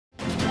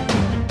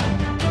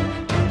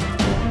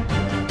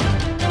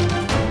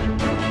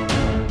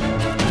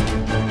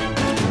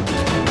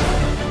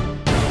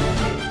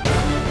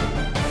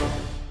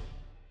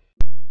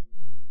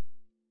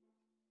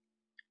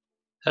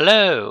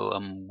Hello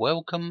and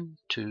welcome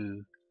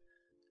to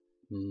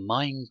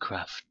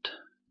Minecraft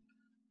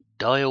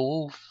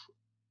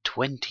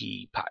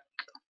DireWolf20 pack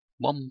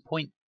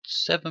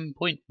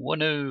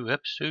 1.7.10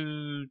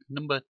 episode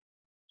number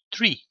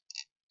 3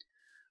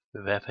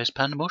 with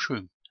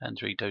FsPandaMushroom and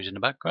 3 toes in the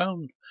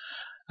background.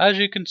 As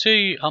you can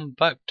see, I'm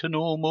back to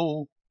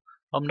normal.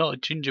 I'm not a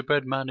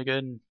gingerbread man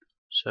again,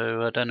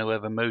 so I don't know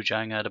whether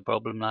Mojang had a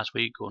problem last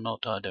week or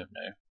not, I don't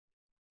know.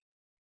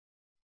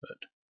 But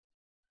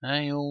how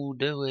you all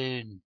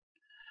doing?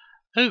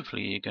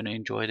 Hopefully you're going to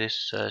enjoy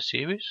this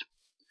series.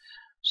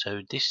 So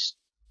this,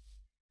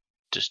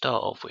 to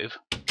start off with,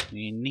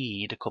 we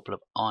need a couple of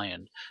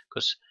iron,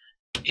 because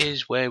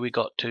here's where we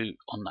got to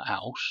on the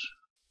house.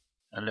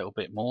 A little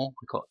bit more.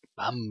 We got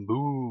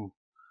bamboo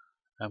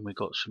and we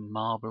got some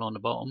marble on the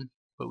bottom,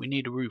 but we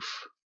need a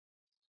roof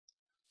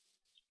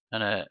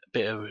and a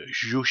bit of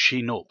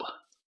zhushin up,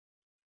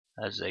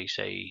 as they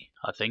say.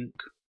 I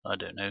think, I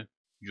don't know,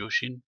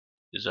 zhushin,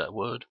 is that a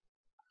word?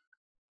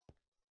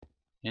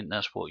 I think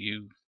that's what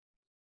you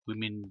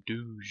women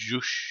do,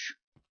 zhush,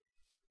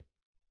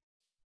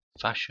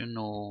 fashion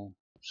or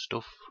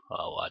stuff.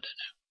 Oh, I don't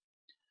know.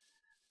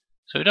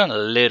 So we've done a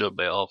little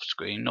bit off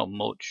screen, not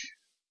much.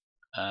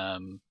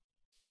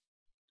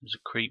 There's a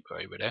creeper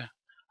over there.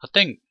 I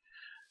think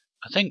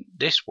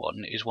this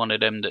one is one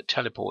of them that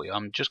teleport you.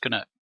 I'm just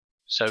gonna,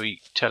 so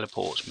he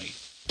teleports me.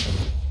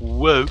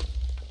 Whoa,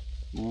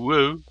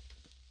 whoa.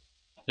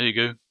 There you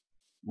go.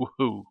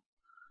 Whoa,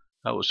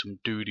 that was some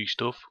duty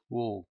stuff.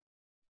 Whoa.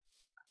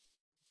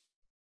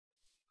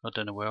 I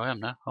don't know where I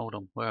am now. Hold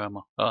on, where am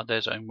I? Oh,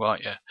 there's him.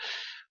 Right, yeah.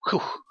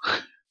 Whew.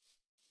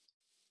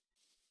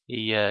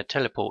 He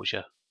teleports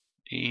you.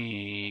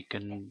 He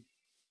can.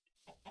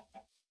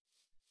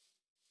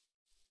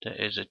 There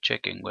is a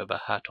chicken with a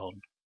hat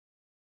on.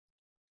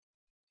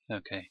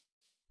 Okay.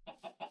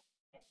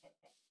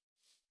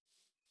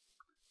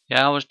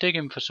 Yeah, I was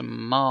digging for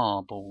some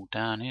marble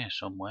down here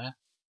somewhere.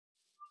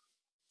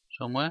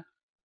 Somewhere.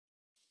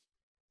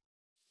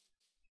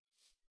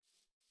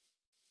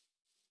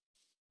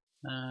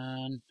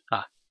 And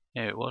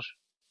here it was.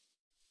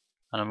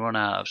 And I've run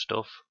out of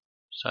stuff.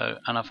 So,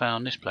 and I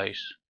found this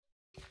place.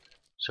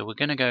 So we're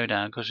gonna go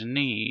down because we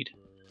need.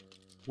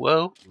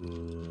 Whoa!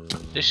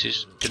 This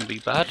is gonna be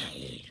bad.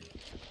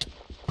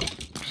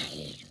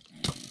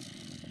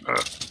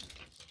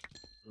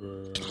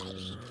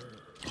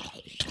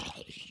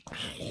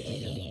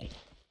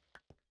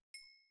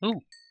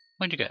 Ooh,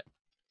 what'd you get?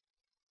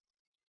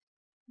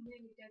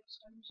 Nearly dead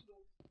stone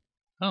sword.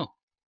 Oh,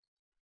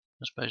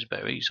 I suppose I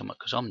better eat something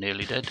because I'm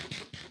nearly dead.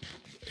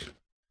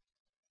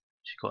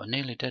 She's got a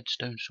nearly dead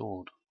stone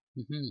sword.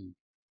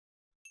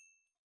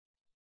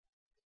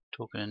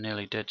 Talking of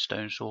nearly dead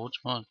stone swords,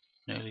 my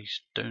nearly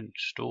stone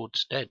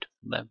sword's dead.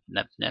 That's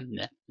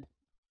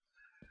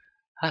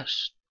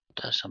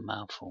a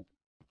mouthful.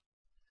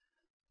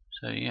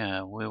 So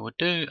yeah, we will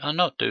do. I'll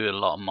not do a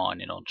lot of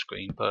mining on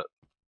screen, but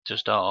to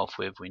start off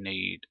with, we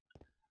need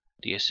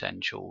the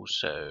essentials.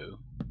 So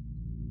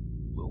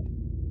we'll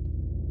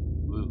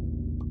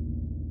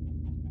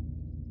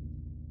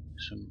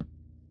some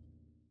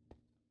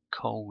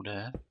coal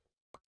there.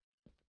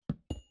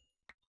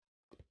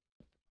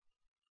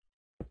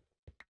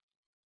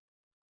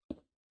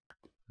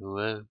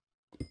 Whoa.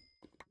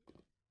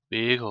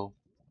 Big hole.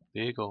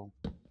 Big hole.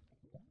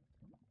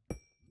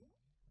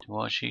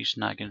 While she's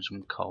snagging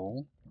some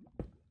coal,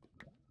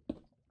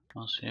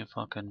 I'll see if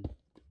I can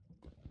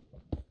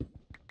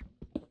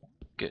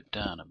get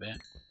down a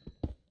bit.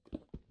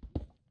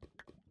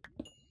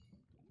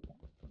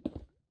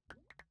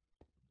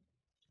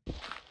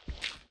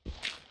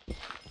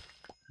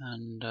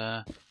 And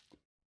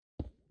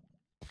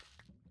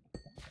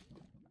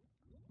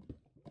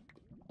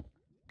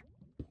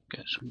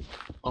get some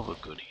other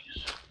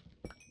goodies.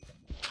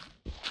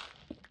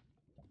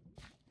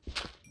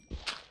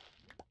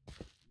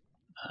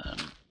 I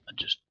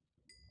just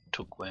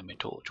took where my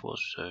torch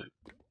was, so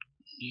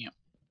yeah.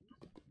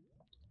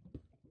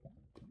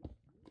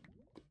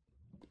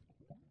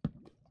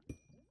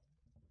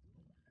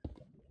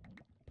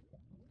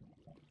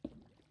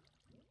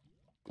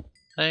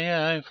 So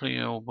yeah, hopefully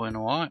you're all going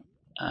alright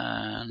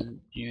and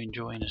you're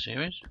enjoying the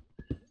series.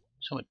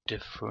 Somewhat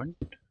different.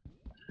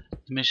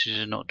 The missus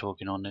is not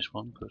talking on this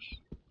one because,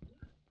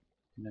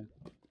 you know,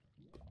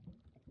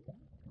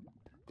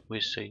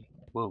 we'll see.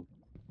 Whoa.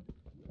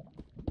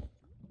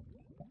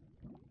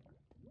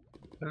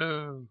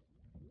 Hello.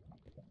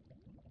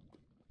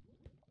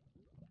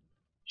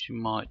 She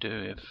might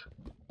do if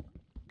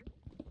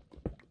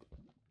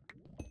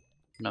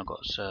I've not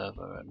got a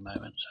server at the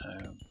moment,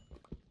 so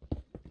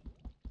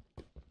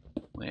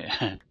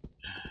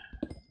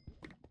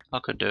I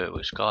could do it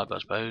with Skype, I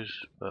suppose,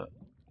 but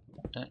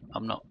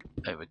I'm not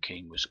ever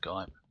keen with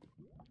Skype.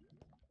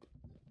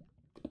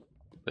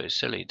 But it's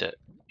silly that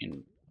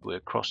we're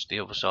across the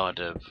other side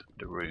of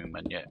the room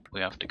and yet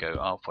we have to go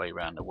halfway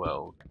around the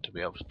world to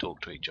be able to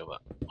talk to each other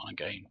on a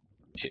game.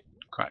 It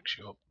cracks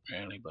you up,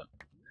 really, but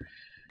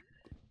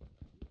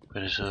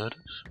it's hurt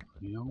us,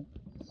 you know.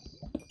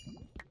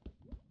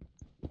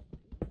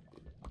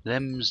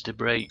 Them's the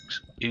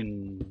breaks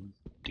in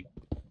the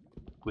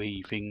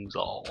way things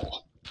are.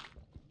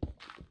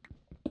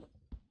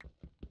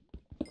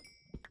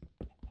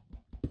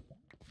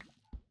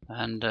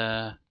 And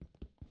I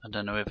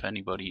don't know if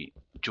anybody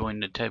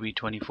joined the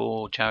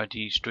Tebi24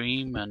 charity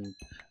stream and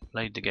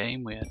played the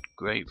game. We had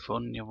great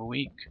fun the other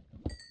week.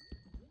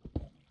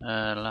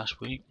 Last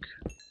week.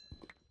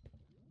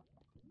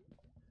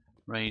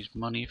 Raised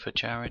money for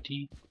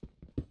charity.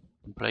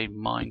 And played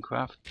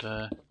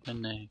Minecraft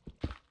and they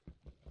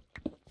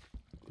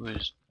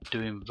was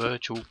doing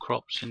virtual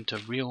crops into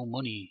real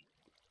money.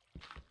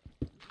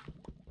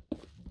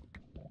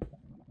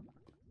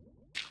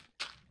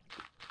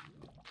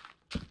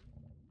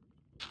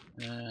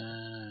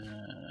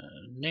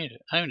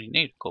 I only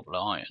need a couple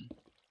of iron.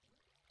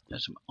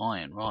 There's some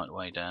iron right the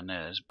way down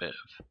there. There's a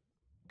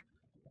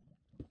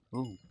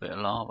bit of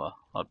lava.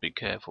 I'd be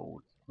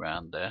careful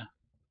round there.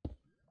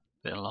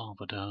 Bit of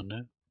lava down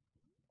there.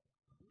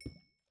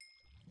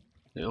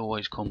 It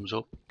always comes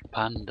up.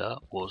 Panda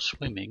was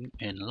swimming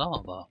in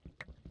lava.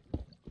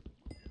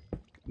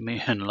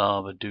 Me and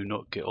lava do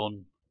not get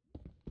on.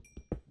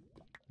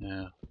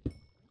 Yeah.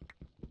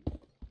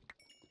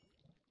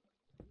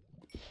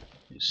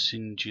 It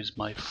singes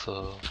my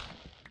fur.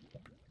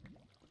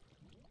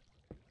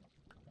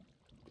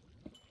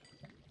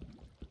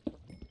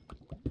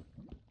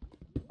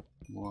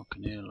 I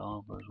can hear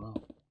lava as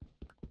well.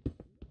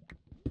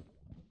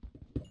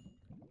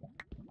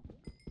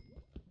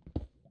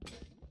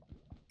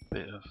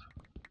 Bit of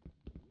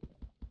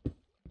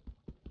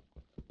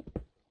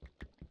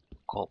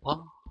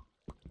copper.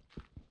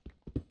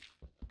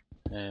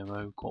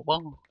 Copper.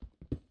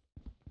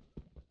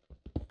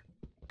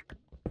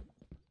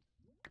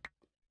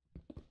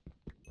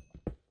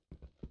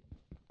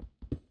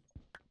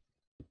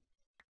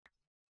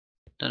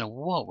 Don't know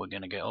what we're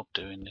going to get up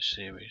to in this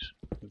series.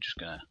 We're just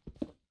going to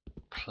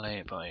play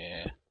it by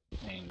ear.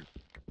 I mean,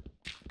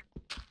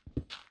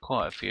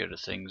 quite a few of the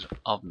things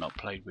I've not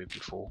played with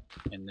before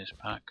in this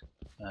pack.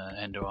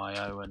 Ender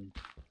IO and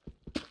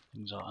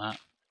things like that.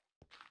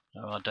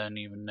 So I don't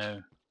even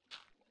know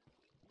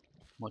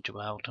much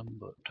about them,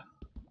 but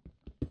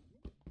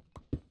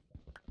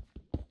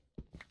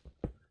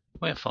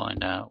we'll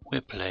find out.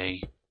 We'll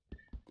play.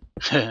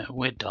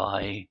 We'll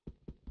die.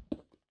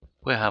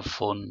 We'll have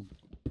fun.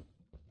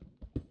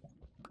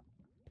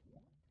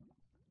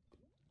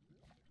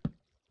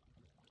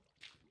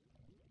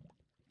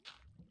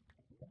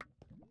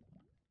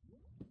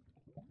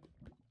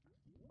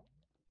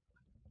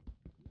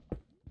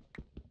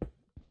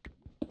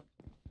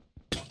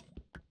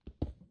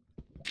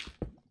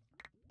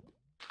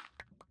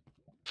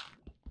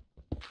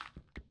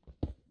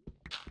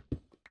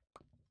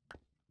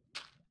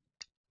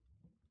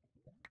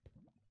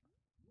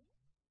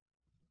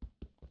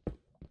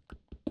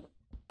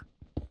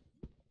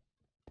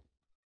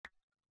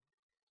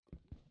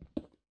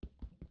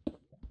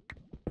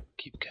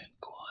 Keep going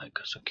quiet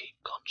because I keep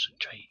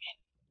concentrating.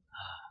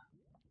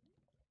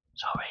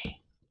 Sorry.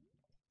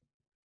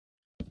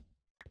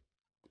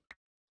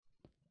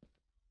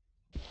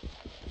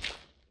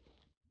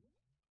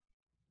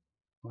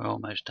 We're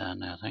almost down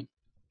now, I think.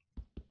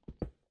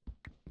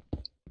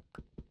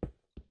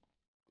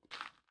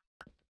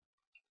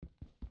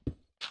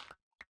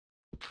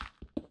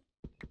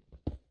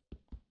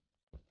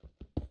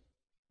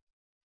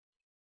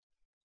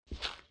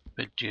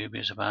 Bit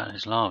dubious about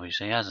this lava, you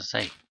see. As I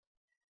say,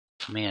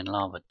 me and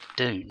lava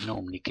don't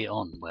normally get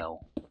on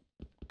well.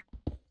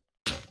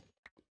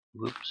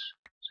 Whoops,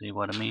 see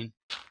what I mean?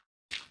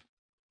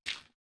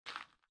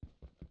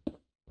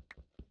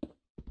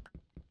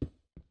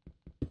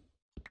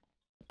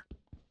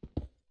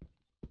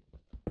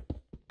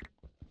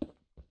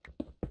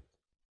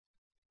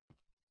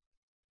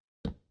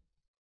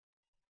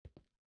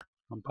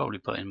 I'm probably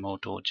putting more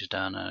torches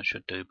down than I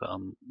should do, but I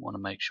want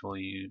to make sure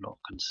you lot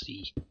can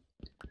see.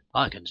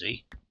 I can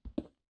see.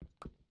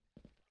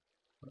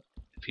 But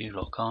if you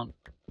lot can't,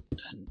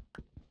 then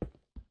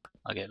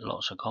I get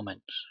lots of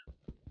comments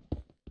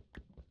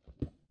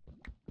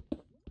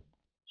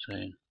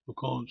saying, I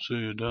can't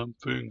see a damn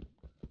thing.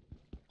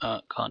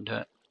 Can't do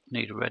it.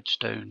 Need a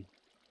redstone.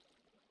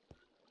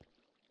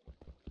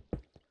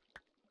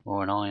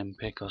 Or an iron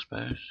pick, I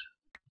suppose.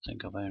 I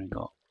think I've only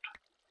got...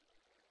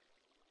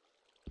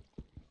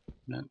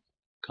 Nope,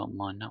 can't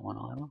mine that one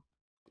either.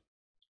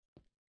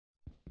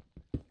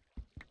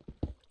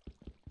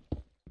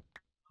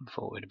 I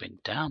thought we'd have been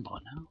down by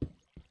now.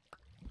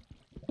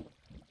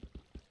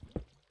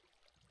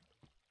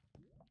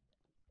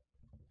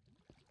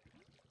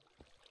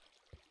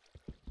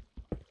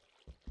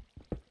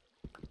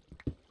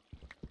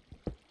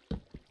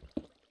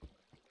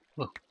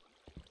 Whoa.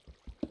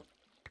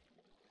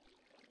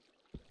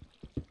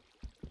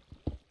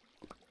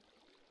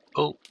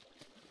 Oh,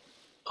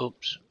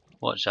 oops.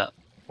 What's that?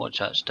 What's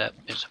that step?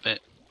 It's a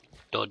bit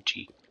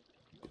dodgy.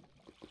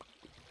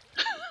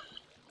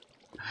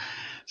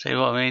 See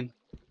what I mean?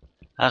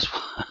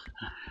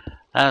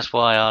 That's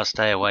why I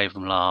stay away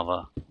from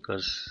lava,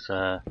 because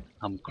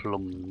I'm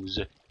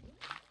clumsy.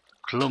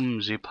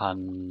 Clumsy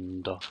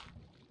panda.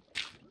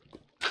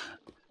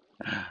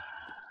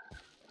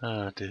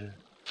 Oh dear.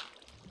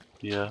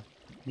 Yeah.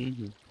 Here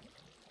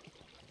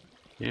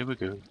we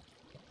go.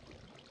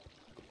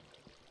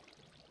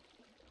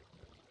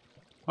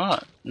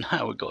 Right,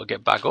 now we've got to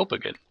get back up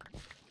again.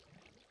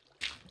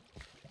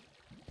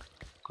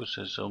 Because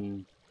there's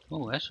some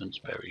essence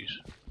berries.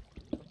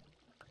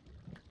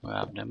 We'll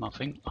have them, I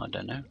think. I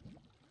don't know.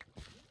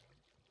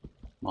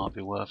 Might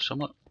be worth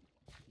something.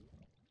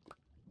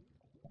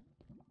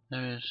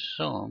 There is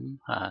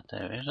some. Ah,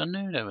 there is. I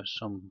knew there was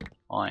some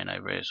iron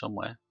over here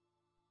somewhere.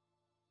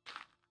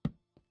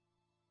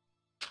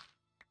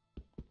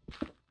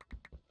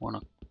 Want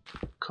a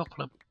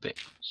couple of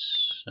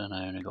bits, and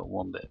I only got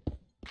one bit.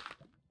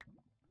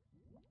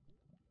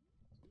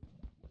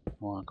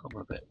 Want a couple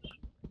of bits.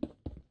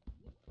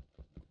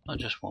 Not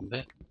just one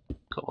bit.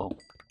 Couple.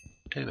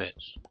 2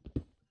 bits.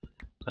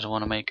 Because I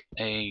want to make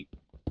a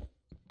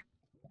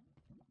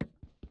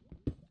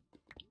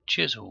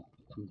chisel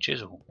from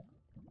chisel.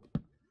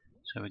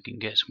 So we can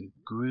get some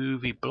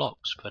groovy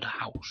blocks for the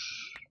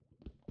house.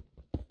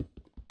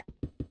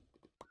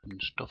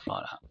 And stuff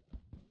like that.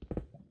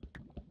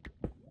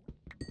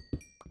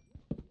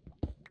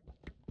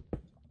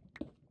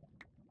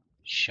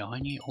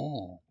 Shiny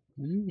ore.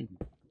 Can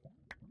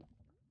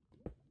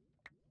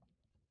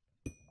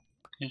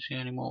you see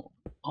any more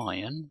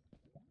iron?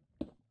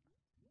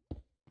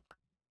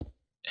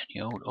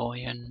 Any old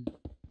iron?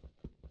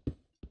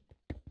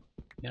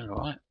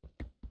 Yellowite.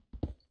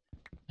 I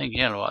think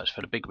yellowite's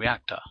for the big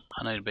reactor.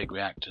 I know the big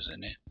reactor's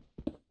in here.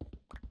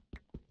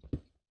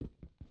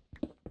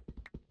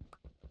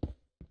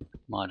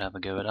 Might have a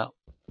go at that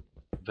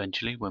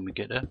eventually when we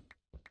get there.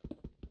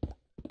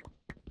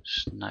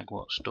 Snag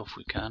what stuff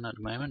we can at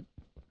the moment.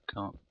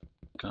 Can't.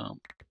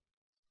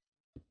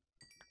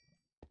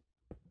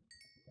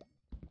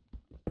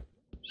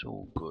 It's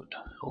all good.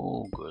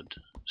 All good.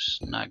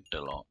 Snagged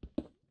a lot.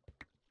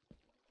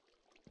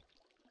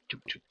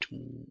 Jump, jump,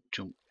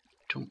 jump,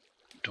 jump,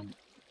 jump,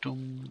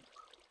 jump.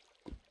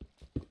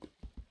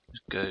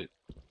 Let's go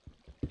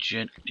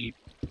gently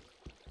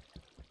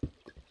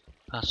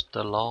past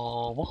the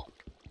lava.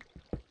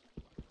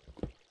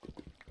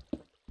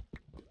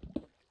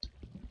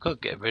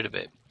 Could get rid of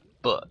it,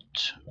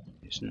 but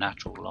it's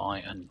natural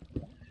light, and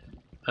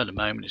at the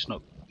moment it's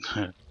not.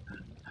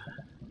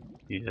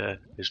 Yeah,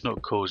 it's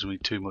not causing me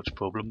too much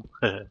problem.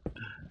 It's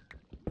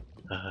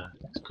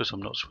because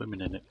I'm not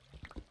swimming in it.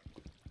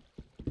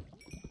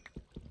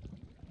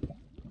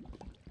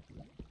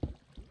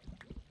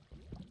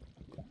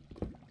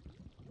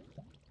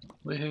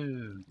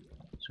 Woohoo!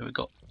 So we've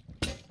got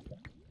a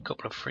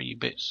couple of free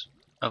bits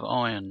of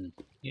iron.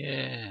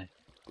 Yeah!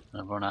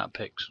 I've run out of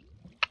picks.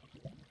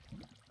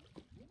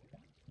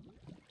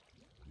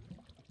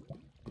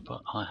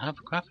 But I have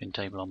a crafting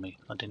table on me.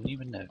 I didn't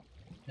even know.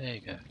 There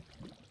you go.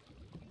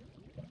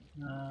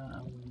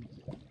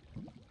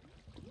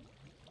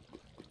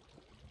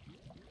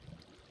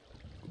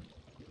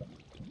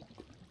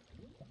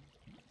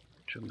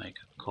 Should make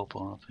a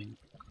couple, I think.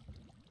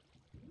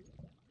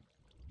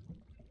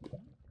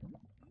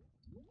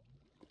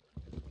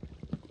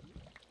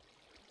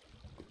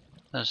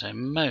 As I say,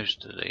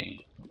 most of the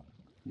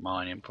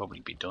mining probably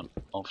be done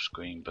off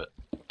screen, but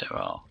there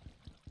are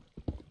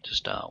to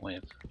start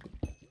with.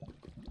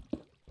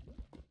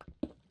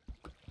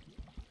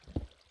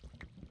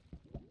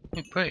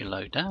 We're pretty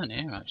low down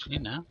here actually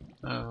now.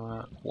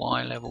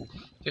 Y level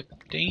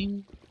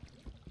 15.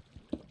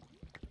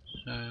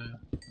 So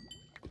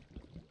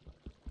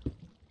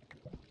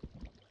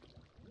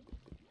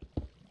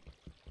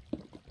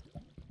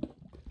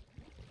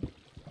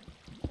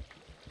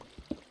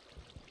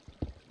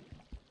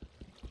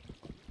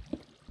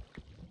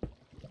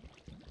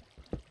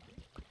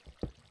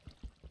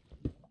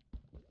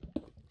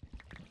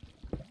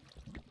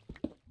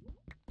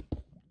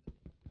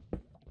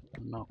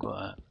I've not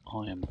got an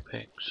iron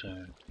pick,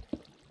 so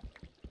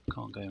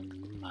can't go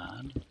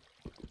mad.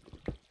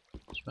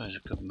 I suppose I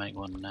could make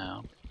one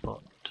now,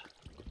 but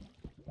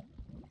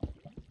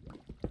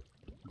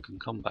I can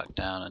come back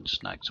down and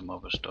snag some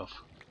other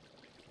stuff.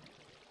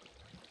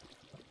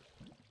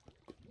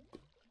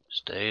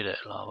 Stay there,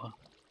 lava.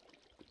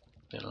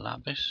 Bit of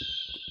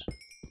lapis.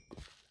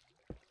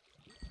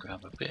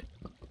 Grab a bit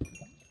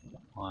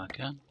while I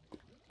can.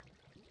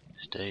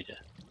 Stay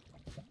there.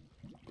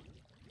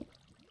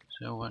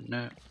 So what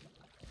now?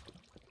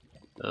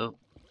 Oh.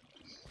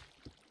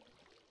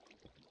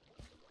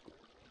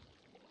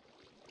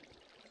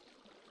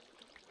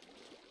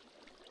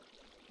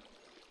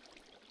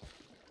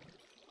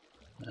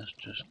 Let's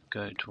just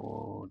go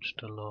towards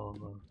the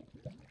lava.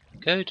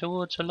 Go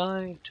towards the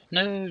light!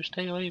 No,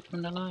 stay away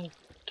from the light!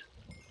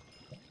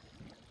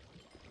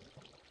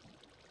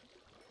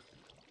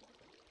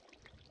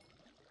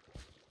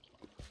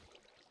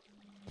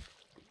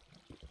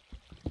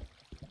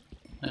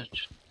 Let's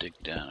just dig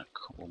down a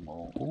couple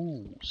more.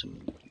 Ooh,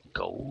 some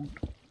gold.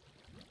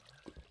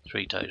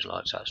 Three Toes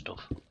likes that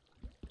stuff.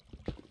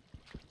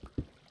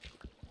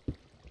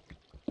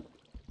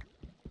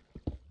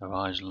 Her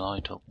eyes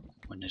light up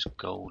when there's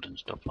gold and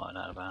stuff like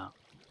that about.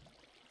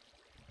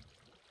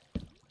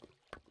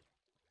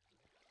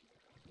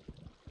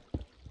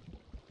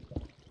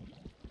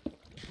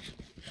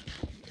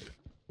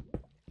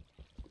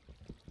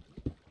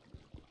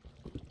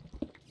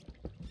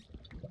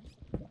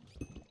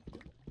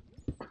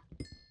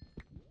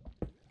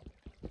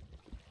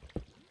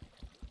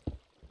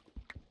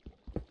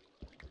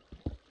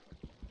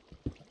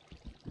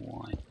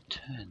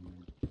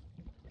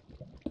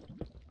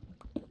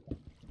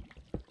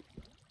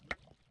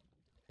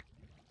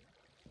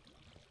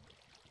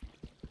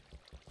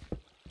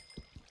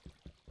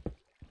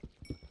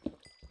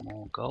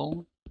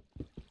 gold.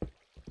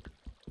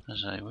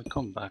 As I say, we'll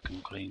come back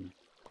and clean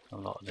a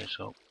lot of this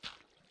up.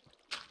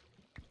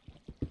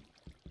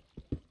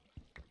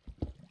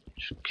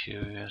 Just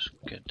curious,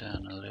 get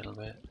down a little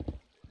bit.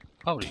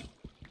 Probably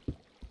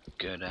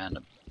go down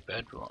to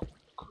bedrock.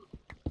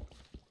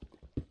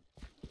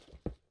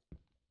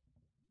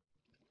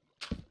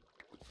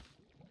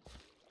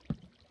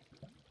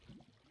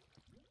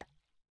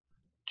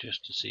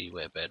 Just to see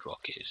where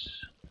bedrock is.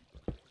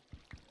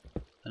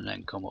 And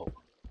then come up.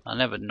 I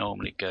never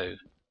normally go,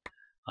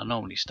 I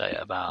normally stay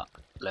at about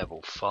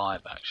level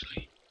 5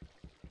 actually.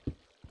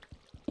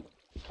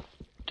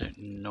 Don't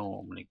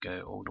normally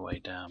go all the way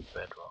down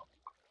bedrock.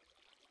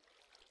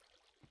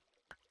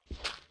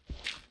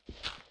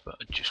 But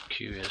I'm just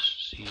curious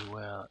to see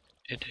where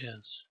it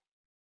is.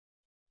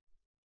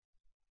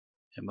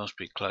 It must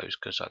be close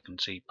because I can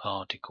see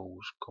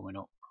particles coming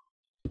up.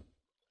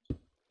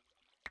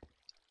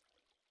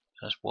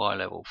 That's Y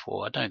level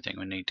 4. I don't think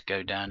we need to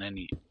go down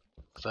any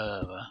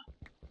further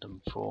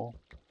than 4.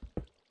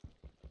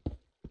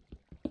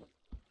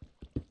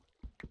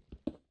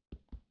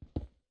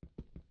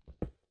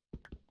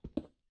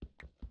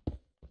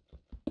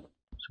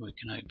 So we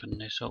can open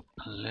this up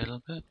a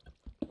little bit.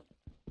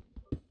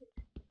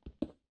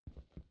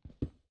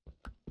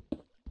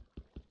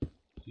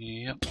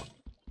 Yep.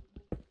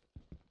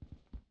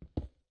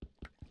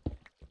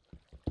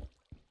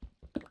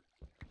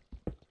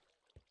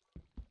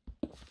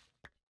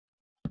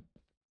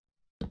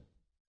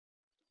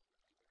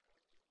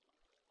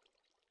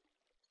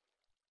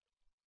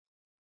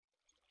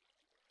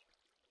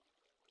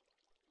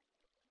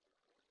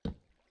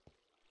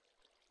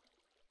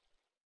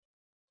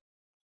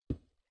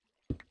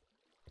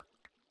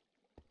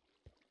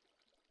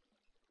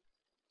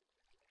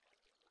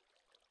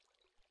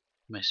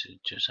 Message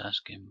just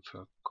asking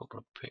for a couple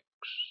of pics.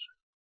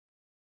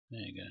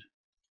 There you go.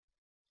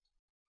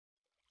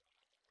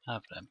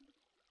 Have them.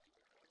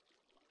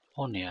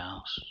 On the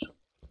house.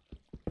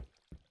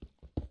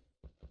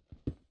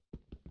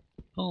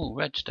 Oh,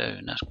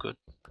 redstone, that's good.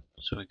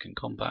 So we can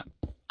come back.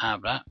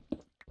 Have that.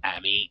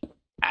 Abby.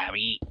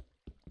 Abby.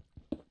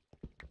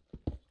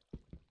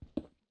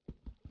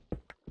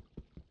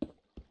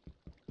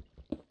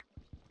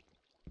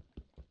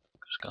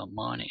 Just can't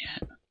mine it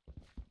yet.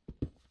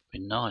 Be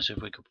nice if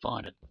we could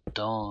find a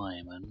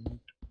diamond.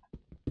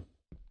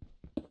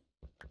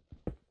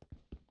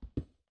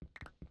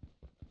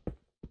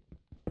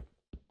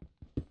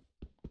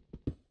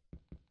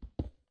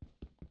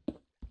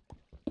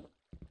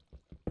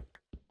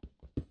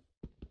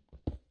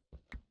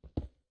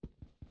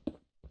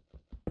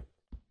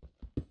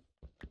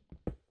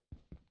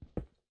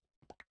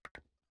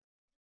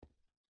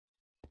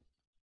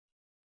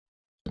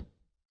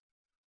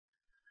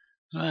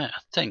 Right,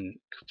 I think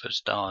for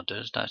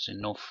starters that's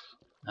enough.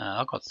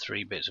 I've got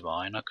 3 bits of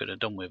iron. I could have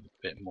done with a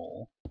bit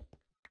more.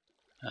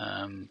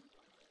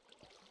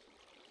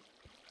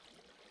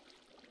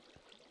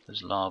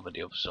 There's lava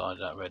the other side of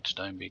that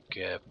redstone. Be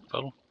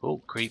careful.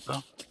 Oh,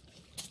 creeper.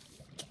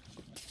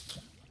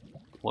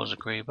 Was a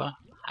creeper.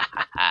 Ha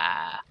ha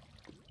ha.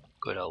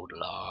 Good old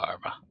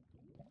lava.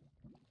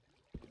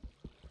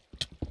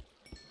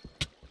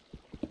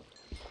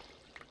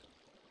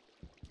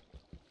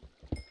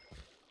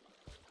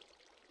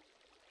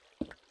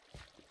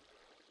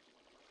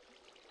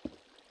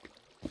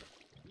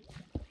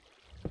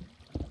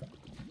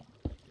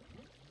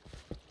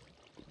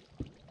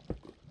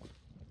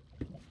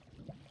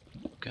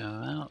 Go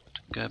out,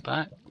 go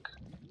back,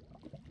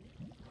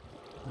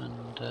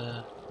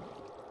 and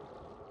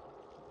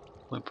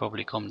we'll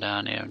probably come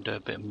down here and do a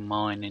bit of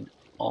mining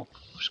off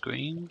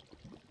screen.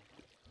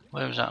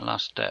 Where was that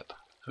last step?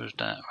 It was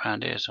down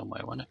around here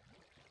somewhere, wasn't it?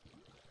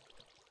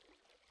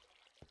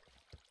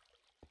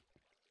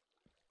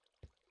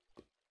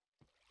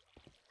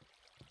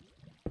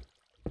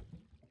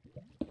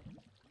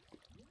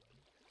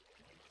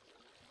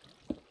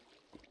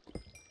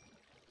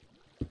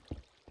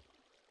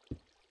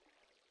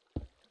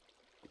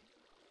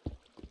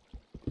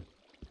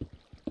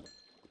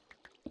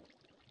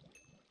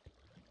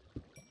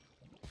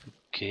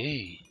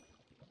 Okay,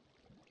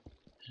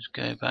 let's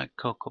go back,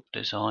 cook up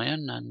this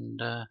iron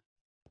and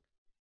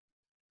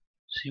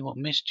see what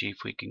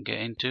mischief we can get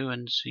into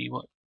and see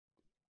what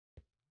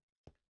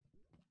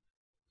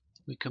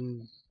we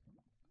can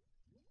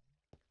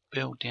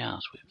build the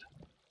house with.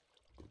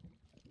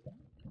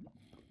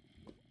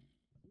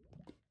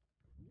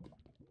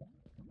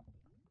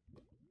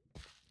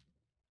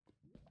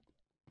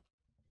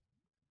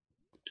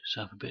 Just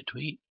have a bit to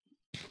eat.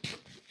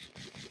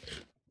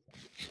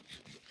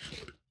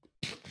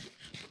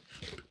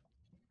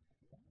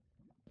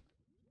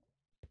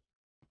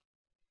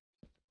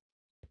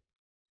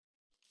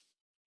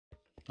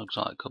 Looks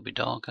like it could be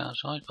dark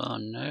outside. Oh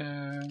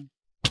no.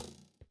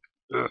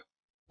 It's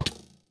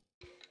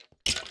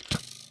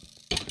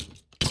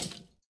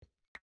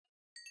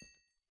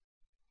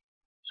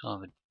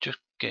either just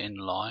getting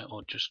light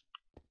or just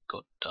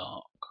got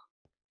dark.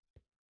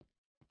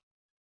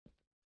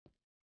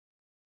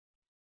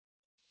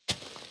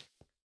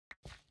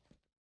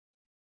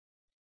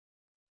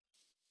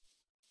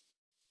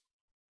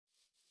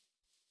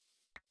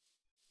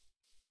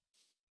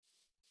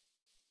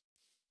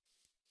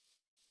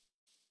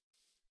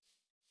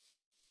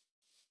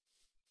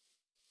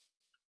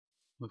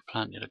 We've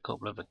planted a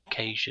couple of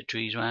acacia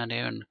trees around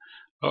here, and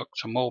look,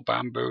 some more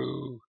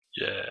bamboo.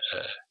 Yeah,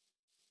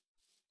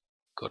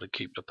 got to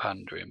keep the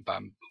panda in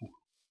bamboo.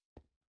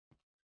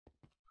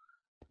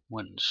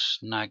 Went and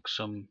snagged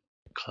some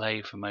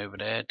clay from over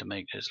there to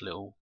make this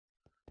little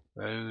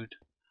road.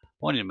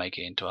 Wanted to make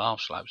it into a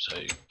half slab so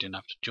it didn't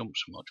have to jump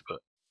so much,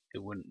 but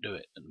it wouldn't do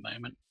it at the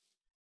moment.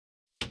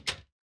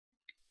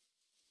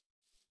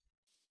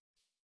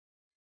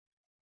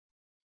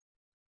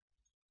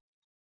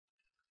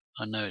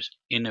 I know it's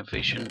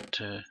inefficient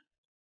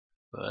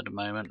but at the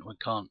moment we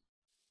can't.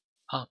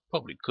 I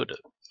probably could have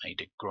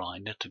made a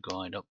grinder to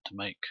grind up to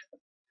make.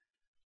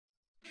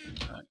 In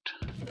fact,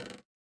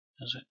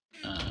 has it?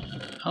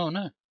 Oh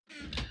no,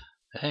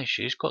 there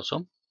she's got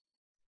some.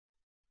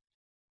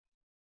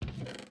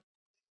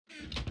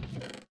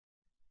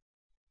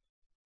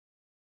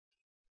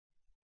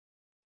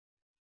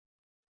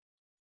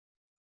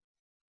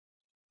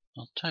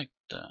 I'll take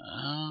that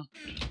out.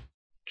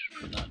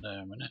 Just put that there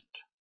a minute.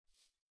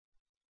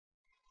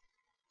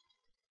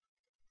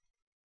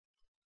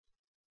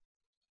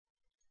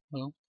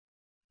 Well,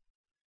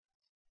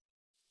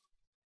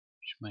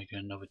 just make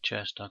another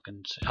chest. I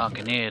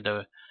can hear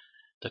the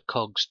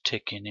cogs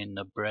ticking in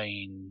the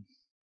brain.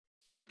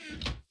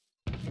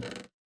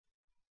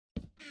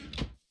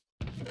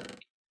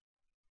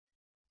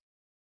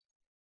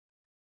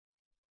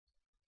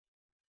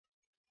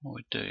 What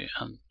we do,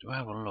 and we'll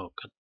have a look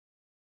at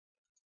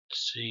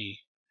see.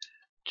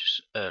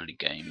 Just early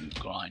game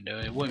grinder.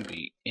 It won't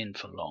be in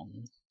for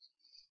long.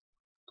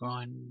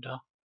 Grinder.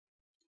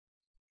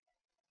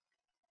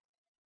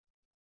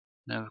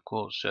 Never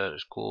quartz,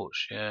 Certus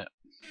quartz yet.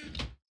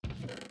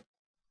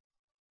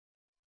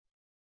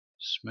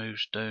 Smooth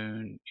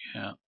stone,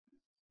 yeah.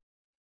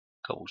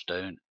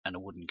 Cobblestone and a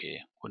wooden gear.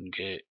 Wooden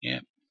gear,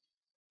 yeah.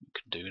 We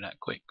can do that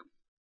quick.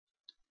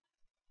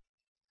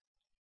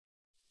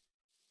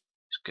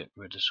 Let's get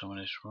rid of some of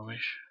this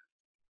rubbish.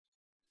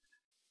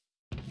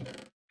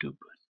 Doop,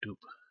 doop.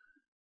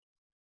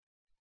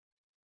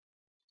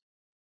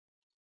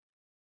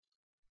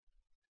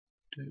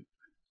 Doop,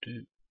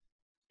 doop,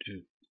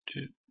 doop,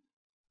 doop.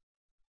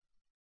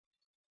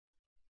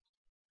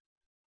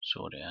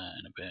 Sort it out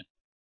in a bit.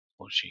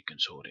 Or she can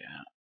sort it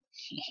out.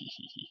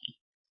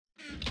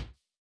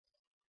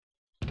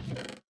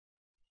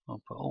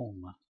 I'll put all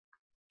my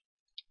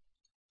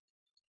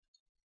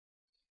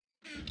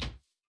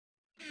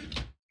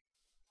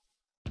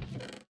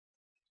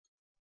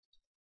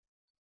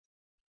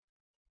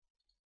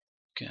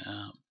get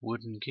out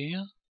wooden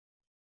gear.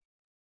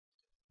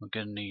 We're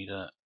gonna need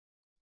a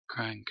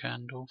crank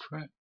handle for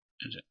it.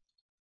 Is it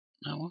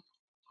that one?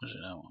 Or is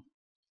it that one?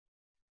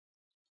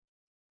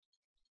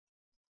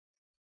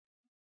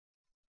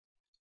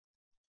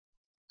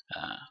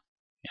 Ah,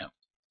 yep.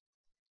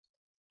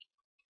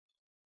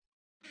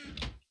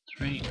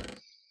 3.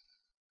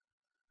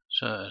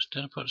 Certus.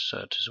 Did I put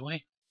Certus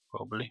away?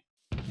 Probably.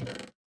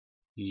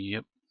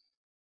 Yep.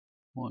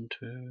 1,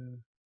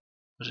 2.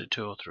 Was it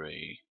 2 or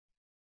 3?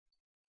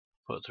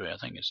 Put 3. I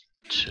think it's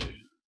 2.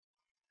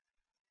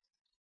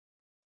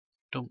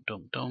 Dump,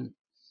 dump, dump.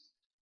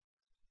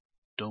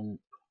 Dump.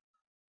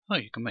 Oh,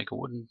 you can make a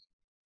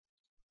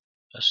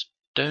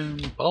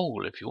stone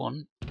bowl if you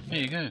want. There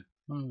you go.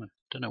 Oh,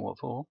 don't know what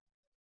for.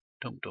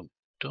 Dump, dump,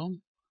 dump.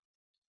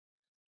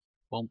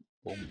 Bump,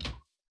 bump.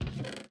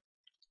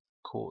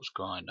 Quartz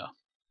grinder.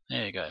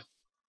 There you go.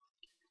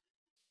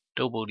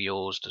 Double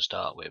yours to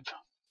start with.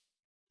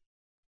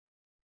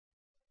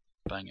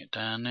 Bang it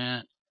down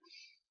there.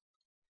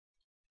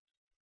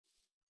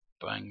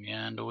 Bang the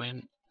handle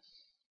in.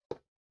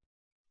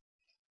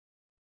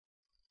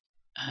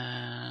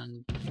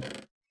 And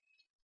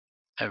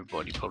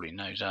everybody probably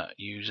knows how to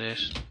use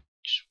this.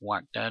 Just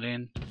whack that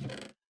in.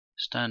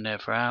 Stand there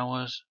for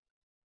hours.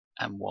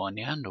 And wind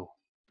the handle.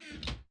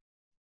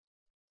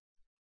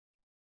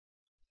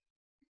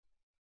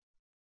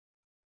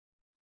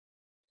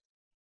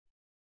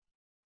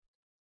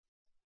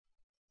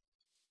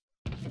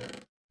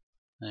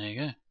 There you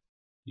go.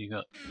 You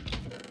got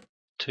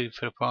 2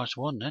 for the price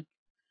of 1 then.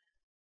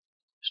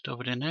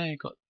 Stuff it in there, you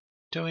got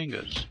 2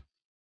 ingots.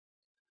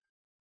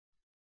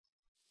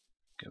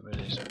 Get rid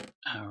of this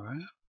arrow.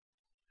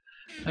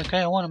 Okay,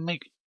 I want to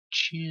make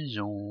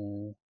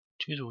chisel.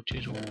 Chisel,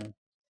 chisel.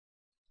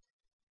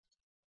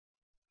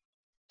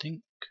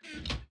 Think.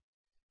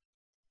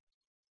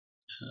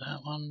 That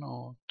one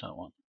or that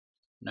one?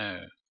 No.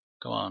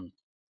 Go on.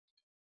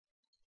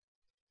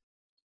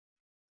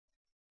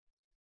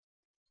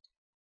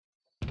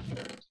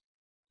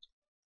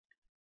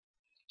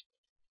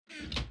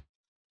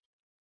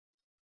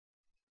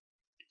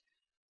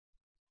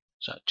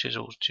 Is that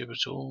chisel's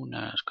chisel?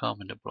 No, it's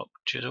carpenter block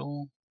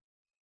chisel.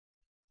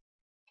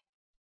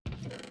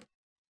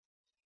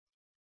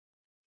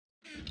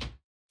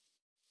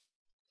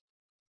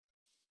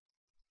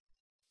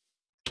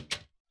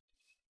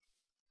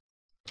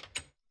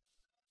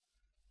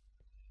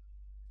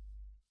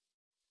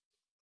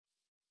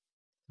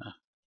 Ah,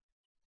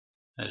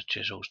 there's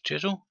chisel's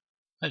chisel.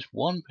 There's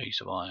 1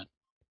 piece of iron.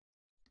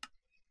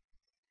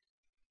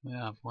 We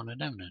have one of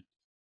them then.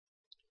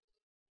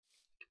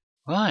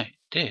 Right,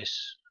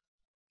 this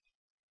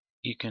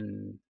you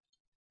can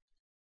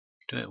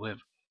do it with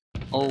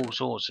all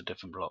sorts of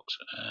different blocks.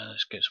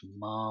 Let's get some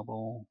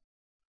marble.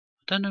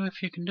 I don't know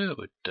if you can do it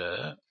with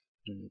dirt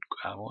and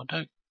gravel. I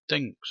don't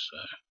think so.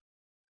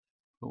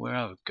 But we'll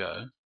have a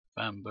go.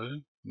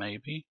 Bamboo,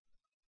 maybe.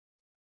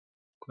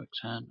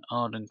 Quicksand,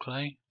 hardened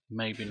clay,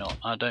 maybe not.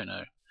 I don't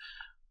know.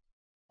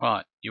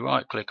 Right, you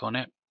right click on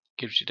it,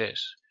 gives you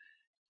this.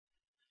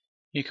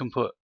 You can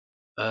put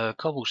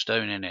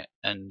cobblestone in it,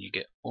 and you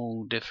get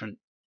all different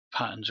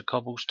patterns of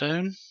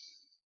cobblestone.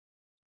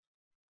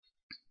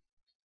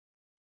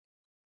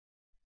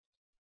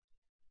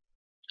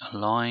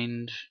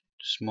 Aligned,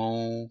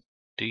 small,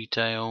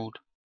 detailed,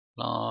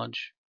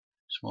 large,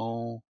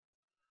 small,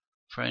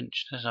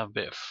 French. Let's have a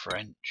bit of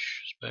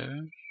French, I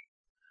suppose.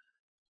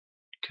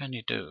 Can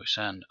you do it with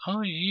sand?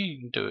 Oh, you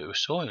can do it with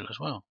soil as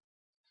well.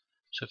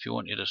 So if you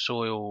wanted a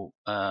soil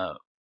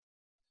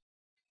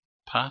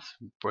path,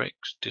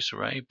 bricks,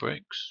 disarray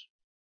bricks,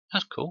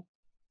 that's cool.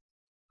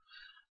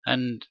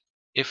 And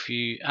if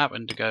you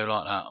happen to go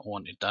like that,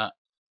 wanted that,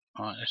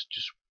 alright, let's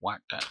just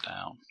whack that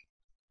down.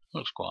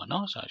 Looks quite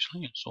nice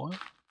actually in soil.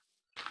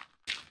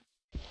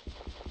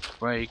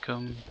 Break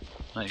them,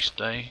 they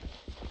stay.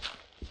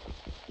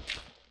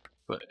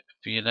 But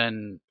if you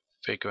then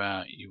figure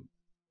out you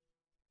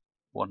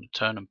want to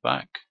turn them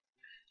back,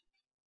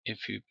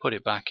 if you put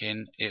it back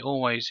in, it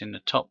always in the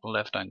top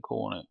left hand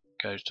corner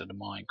goes to the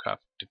Minecraft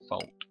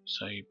default.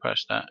 So you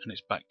press that and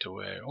it's back to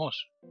where it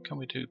was. Can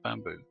we do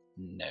bamboo?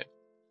 No.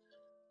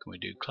 Can we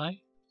do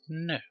clay?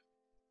 No.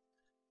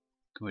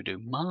 Can we do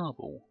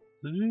marble?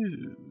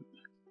 Ooh.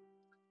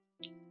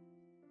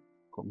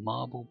 Got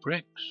marble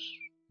bricks,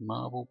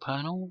 marble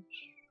panels,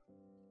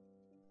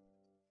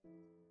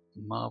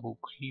 marble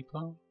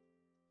creeper,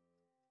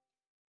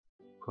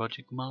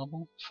 project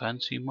marble,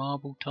 fancy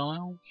marble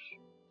tiles,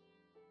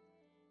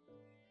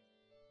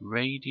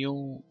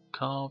 radial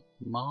carved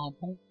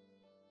marble,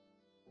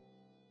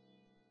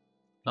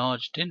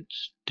 large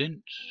dints,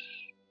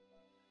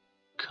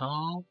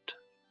 carved.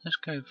 Let's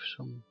go for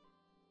some.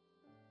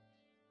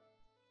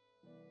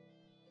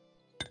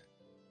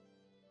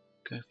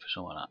 Go for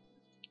some of that.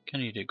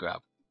 Can you do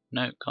gravel?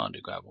 No, can't do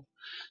gravel.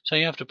 So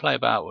you have to play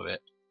about with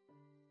it.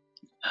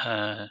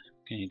 Can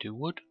you do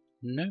wood?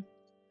 No.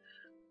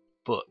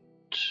 But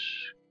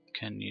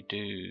can you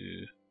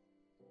do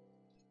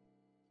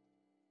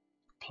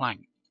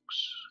planks?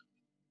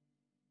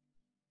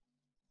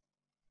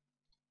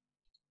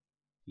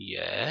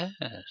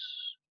 Yes.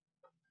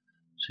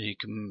 So you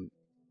can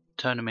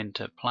turn them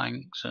into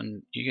planks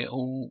and you get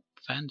all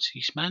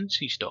fancy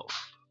smancy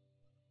stuff.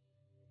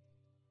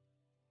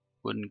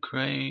 Wooden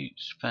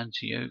crates,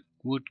 fancy oak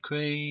wood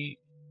crate,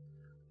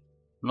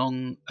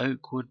 long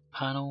oak wood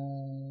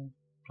panel,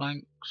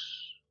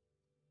 planks,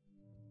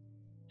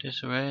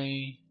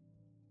 disarray.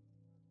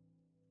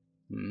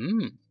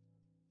 Very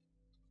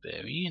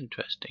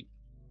interesting.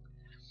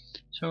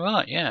 So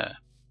right, yeah.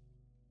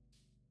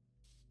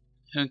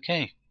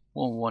 Okay,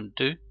 what I want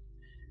to do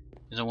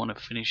is I want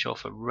to finish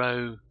off a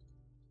row.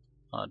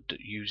 I'd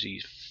use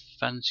these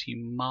fancy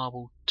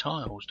marble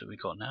tiles that we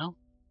got now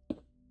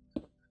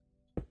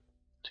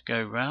to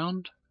go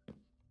round,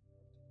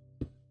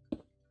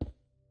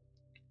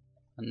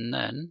 and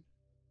then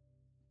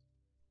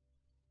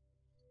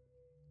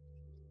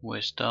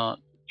we'll start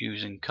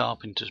using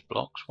carpenter's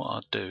blocks. What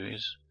I'll do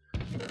is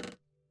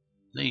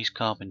these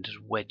carpenter's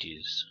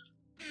wedges,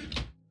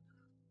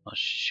 I'll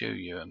show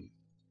you them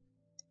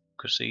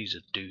because these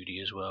are duty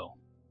as well.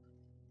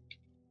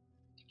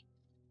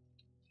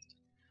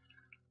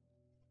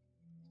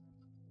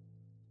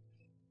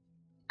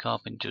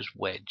 Carpenter's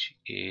wedge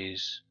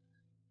is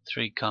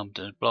 3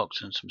 carpenter's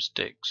blocks and some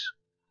sticks.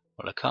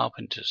 Well, a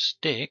carpenter's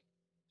stick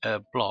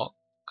block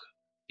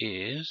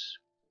is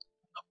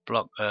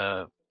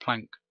a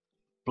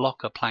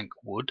block of plank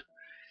wood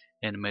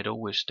in the middle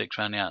with sticks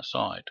around the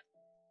outside.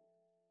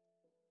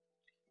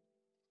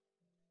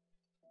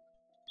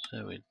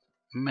 So we'd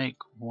make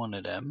one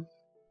of them.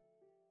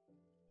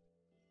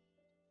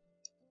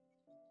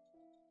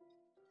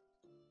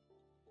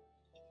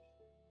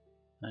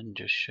 And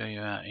just show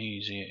you how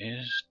easy it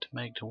is to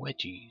make the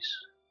wedgies.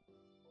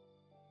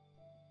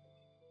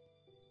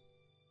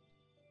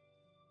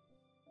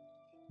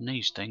 And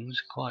these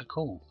things are quite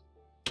cool.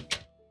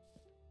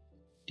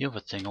 The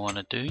other thing I want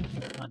to do,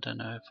 I don't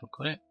know if I've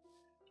got it.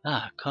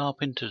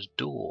 Carpenter's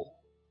door.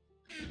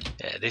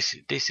 Yeah, this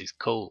is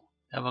cool.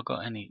 Have I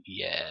got any?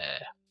 Yeah.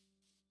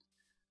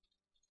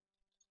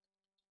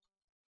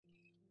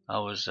 I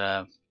was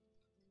let's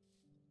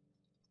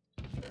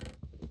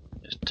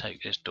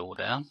take this door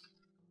down.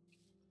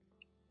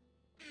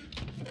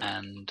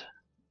 And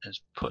let's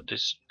put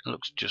this,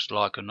 looks just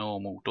like a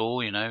normal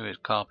door, you know, it's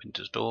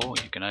carpenter's door,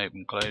 you can open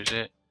and close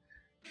it.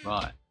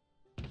 Right,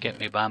 get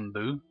me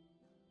bamboo,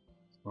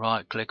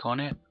 right click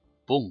on it,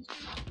 boom,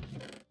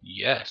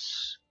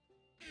 yes,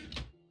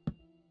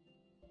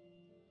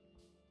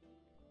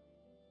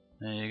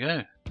 there you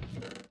go,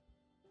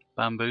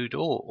 bamboo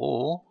door.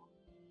 Or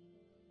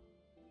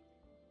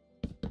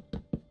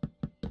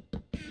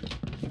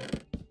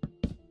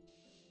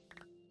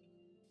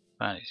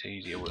found it's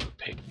easier with a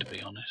pick, to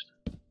be honest.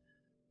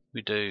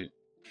 We do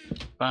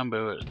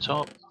bamboo at the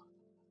top,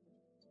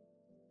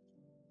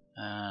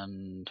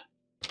 and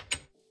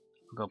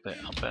I've got a bit.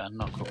 I better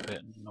knock up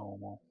it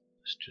normal.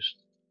 It's just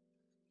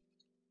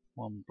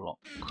one block.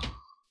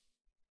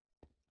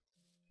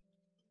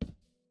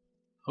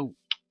 Oh,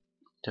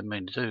 didn't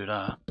mean to do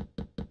that.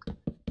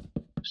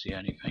 That's the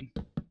only thing.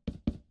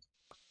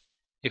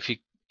 If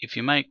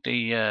you make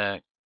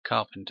the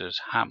carpenter's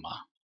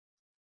hammer,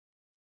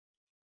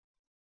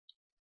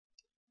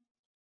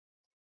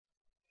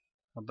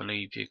 I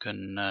believe you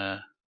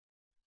can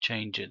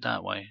change it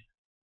that way,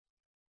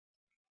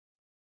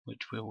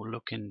 which we will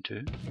look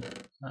into.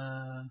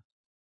 That.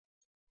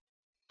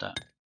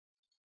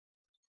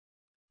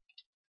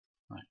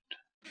 Right.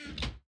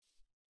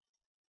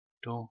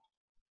 Door.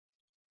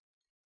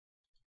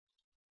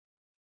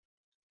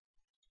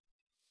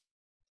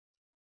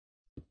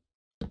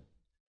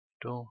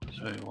 Door.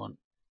 So we want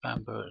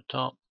bamboo at the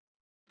top,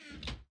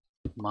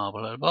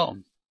 marble at the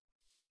bottom.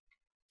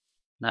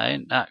 Now,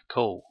 ain't that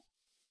cool?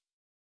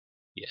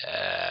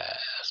 Yeah,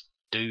 that's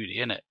duty,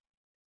 isn't it?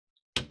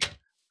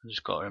 I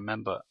just got to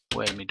remember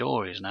where my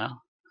door is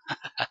now.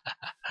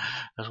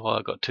 That's why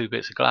I got 2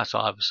 bits of glass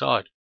either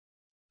side.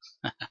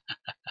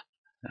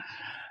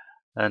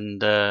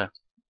 And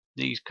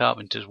these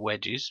carpenter's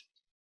wedges,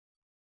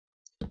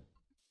 put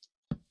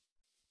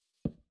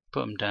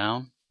them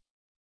down.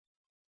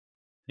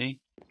 See,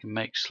 you can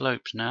make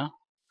slopes now.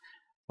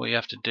 What you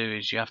have to do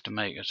is you have to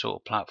make a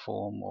sort of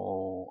platform,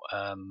 or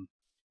I'm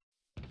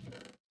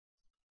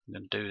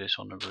going to do this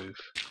on the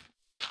roof.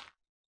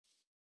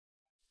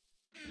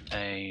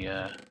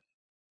 A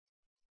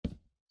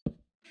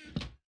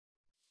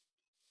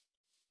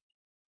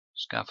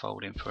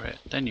scaffolding for it.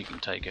 Then you can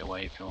take it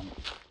away if you want.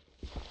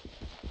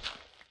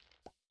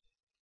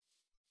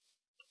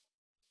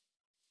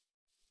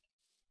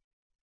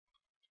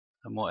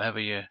 And whatever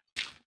you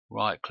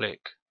right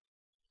click,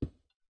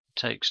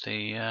 takes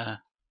the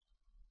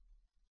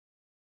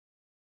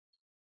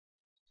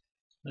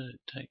what does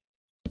it take?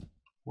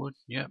 Wood?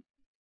 Yep.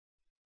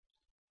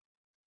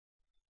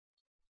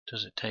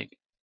 Does it take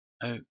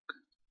oak?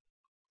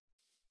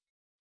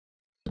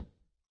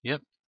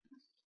 Yep.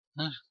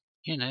 That's,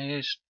 you know,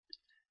 it's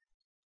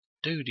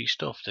duty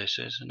stuff, this,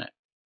 isn't it?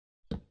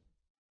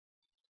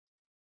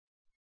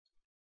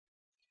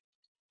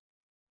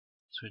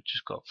 So we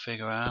just got to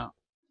figure out.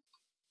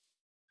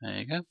 There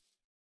you go.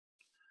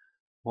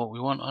 What we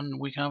want, and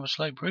we can have a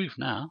sloped roof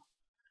now.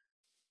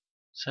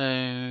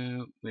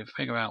 So we'll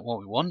figure out what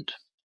we want,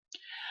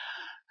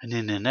 and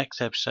in the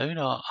next episode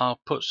I'll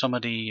put some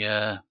of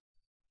the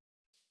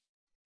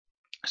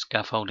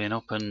scaffolding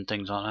up and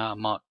things like that. I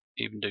might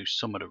even do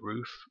some of the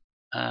roof,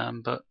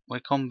 but we'll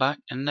come back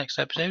in the next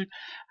episode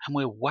and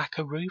we'll whack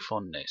a roof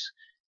on this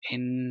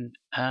in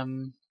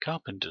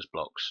carpenter's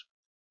blocks.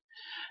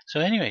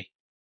 So anyway,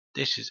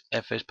 this is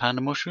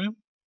FsPandaMushroom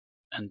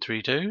and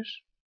 3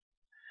 toes.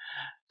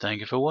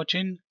 Thank you for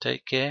watching.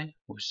 Take care.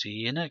 We'll see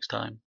you next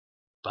time.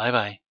 Bye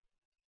bye.